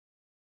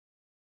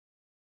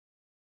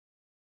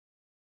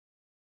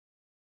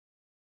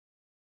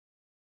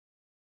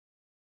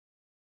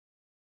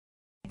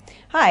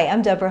Hi,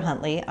 I'm Deborah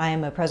Huntley. I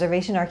am a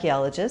preservation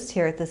archaeologist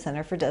here at the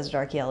Center for Desert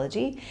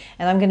Archaeology,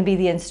 and I'm going to be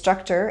the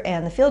instructor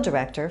and the field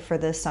director for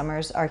this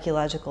summer's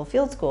Archaeological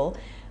Field School,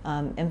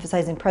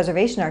 emphasizing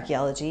preservation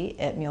archaeology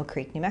at Mule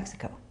Creek, New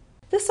Mexico.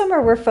 This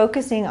summer we're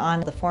focusing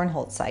on the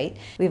Fornholt site.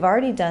 We've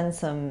already done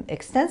some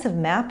extensive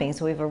mapping,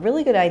 so we have a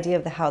really good idea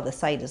of how the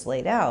site is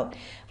laid out.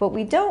 What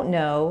we don't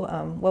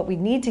know, what we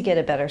need to get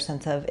a better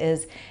sense of,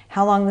 is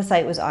how long the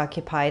site was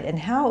occupied and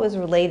how it was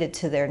related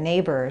to their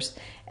neighbors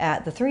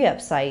at the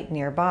 3UP site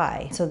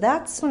nearby. So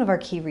that's one of our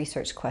key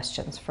research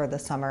questions for the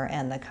summer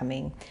and the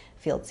coming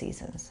field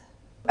seasons.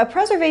 A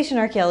preservation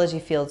archaeology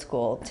field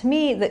school, to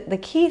me, the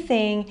key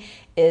thing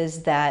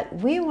is that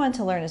we want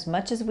to learn as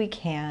much as we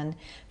can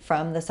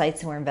from the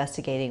sites that we're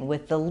investigating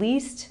with the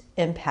least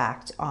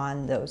impact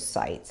on those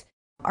sites.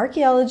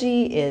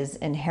 Archaeology is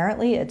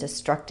inherently a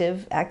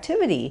destructive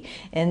activity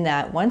in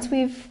that once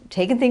we've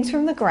taken things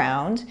from the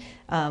ground,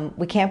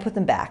 we can't put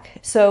them back.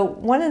 So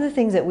one of the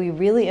things that we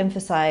really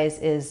emphasize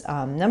is,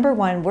 number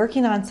one,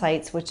 working on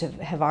sites which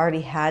have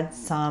already had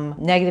some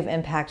negative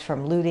impact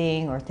from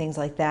looting or things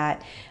like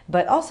that,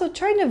 but also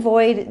trying to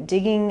avoid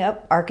digging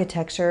up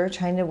architecture,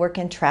 trying to work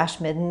in trash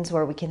middens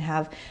where we can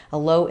have a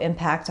low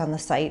impact on the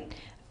site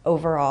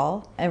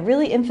overall, and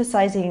really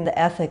emphasizing the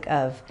ethic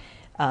of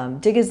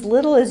dig as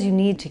little as you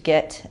need to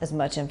get as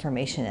much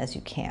information as you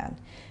can.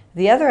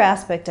 The other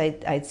aspect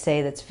I'd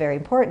say that's very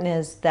important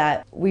is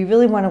that we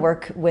really want to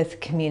work with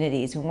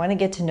communities. We want to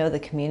get to know the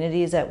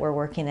communities that we're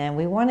working in.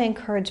 We want to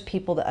encourage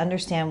people to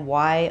understand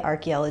why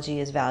archaeology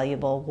is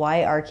valuable,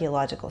 why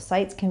archaeological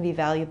sites can be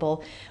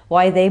valuable,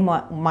 why they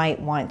might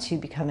want to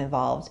become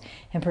involved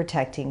in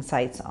protecting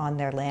sites on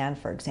their land,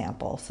 for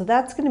example. So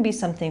that's going to be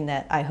something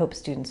that I hope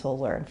students will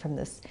learn from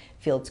this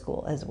field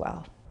school as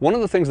well. One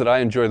of the things that I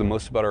enjoy the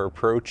most about our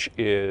approach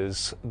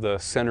is the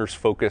center's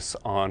focus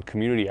on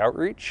community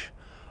outreach.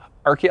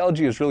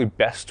 Archaeology is really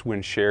best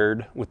when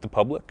shared with the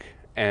public,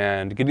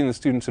 and getting the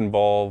students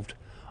involved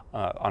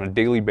on a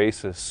daily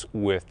basis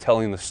with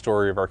telling the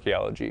story of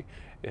archaeology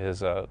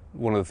is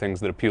one of the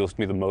things that appeals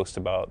to me the most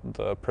about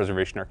the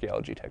preservation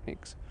archaeology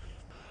techniques.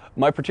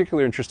 My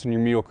particular interest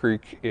in Mule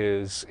Creek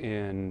is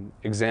in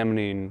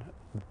examining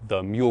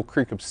the Mule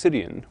Creek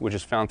obsidian, which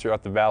is found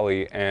throughout the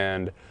valley,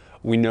 and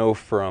we know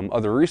from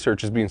other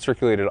research is being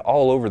circulated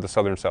all over the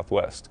southern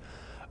Southwest.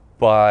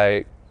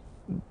 By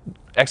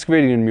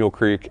excavating in Mule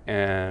Creek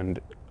and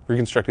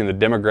reconstructing the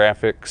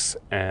demographics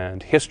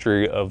and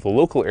history of the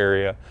local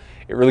area,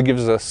 it really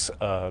gives us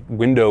a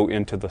window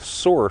into the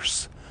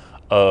source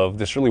of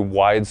this really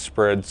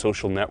widespread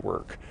social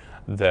network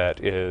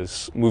that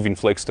is moving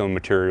flakestone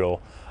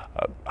material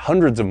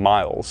hundreds of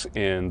miles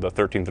in the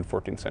 13th and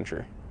 14th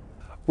century.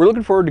 We're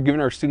looking forward to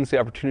giving our students the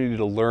opportunity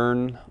to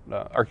learn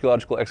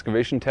archaeological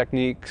excavation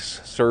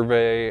techniques,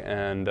 survey,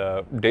 and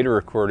data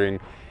recording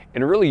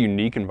in a really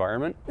unique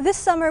environment. This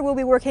summer we'll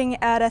be working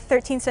at a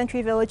 13th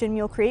century village in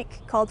Mule Creek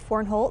called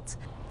Fornholt.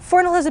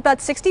 Fornholt has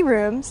about 60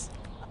 rooms.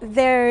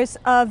 There's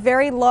a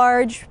very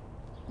large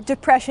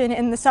depression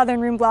in the southern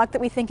room block that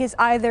we think is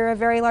either a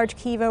very large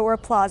kiva or a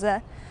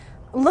plaza.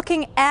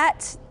 Looking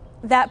at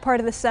that part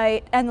of the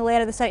site and the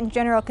layout of the site in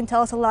general can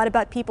tell us a lot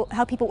about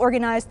how people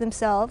organize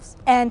themselves,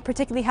 and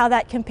particularly how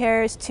that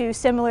compares to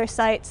similar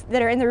sites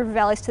that are in the river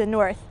valleys to the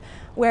north,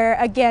 where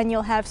again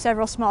you'll have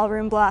several small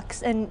room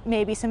blocks and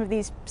maybe some of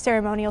these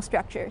ceremonial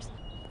structures.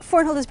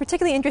 Fornholt is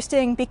particularly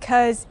interesting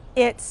because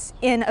it's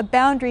in a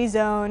boundary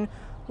zone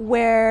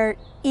where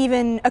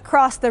even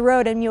across the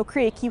road in Mule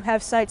Creek you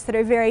have sites that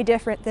are very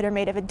different, that are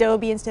made of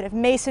adobe instead of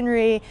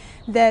masonry,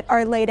 that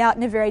are laid out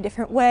in a very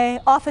different way.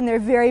 Often they're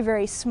very,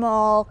 very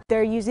small.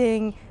 They're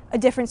using a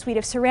different suite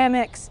of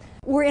ceramics.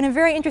 We're in a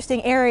very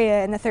interesting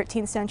area in the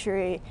 13th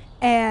century,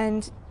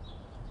 and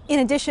in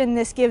addition,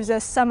 this gives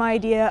us some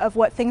idea of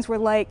what things were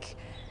like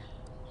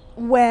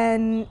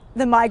when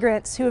the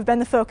migrants who have been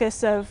the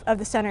focus of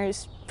the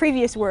center's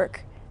previous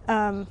work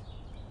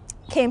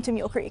came to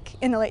Mule Creek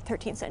in the late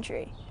 13th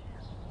century.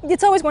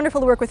 It's always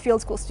wonderful to work with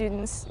field school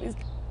students.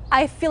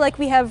 I feel like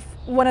we have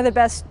one of the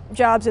best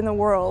jobs in the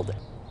world.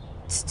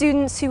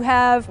 Students who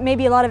have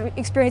maybe a lot of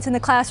experience in the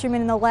classroom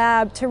and in the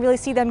lab, to really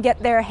see them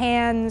get their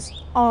hands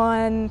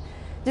on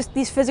just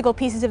these physical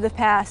pieces of the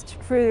past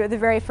for the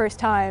very first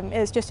time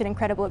is just an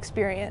incredible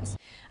experience.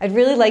 I'd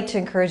really like to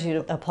encourage you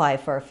to apply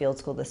for our field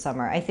school this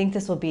summer. I think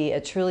this will be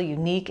a truly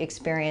unique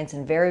experience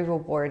and very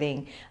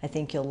rewarding. I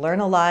think you'll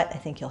learn a lot. I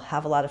think you'll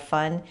have a lot of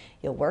fun.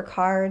 You'll work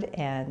hard,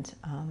 and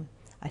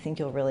I think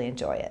you'll really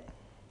enjoy it.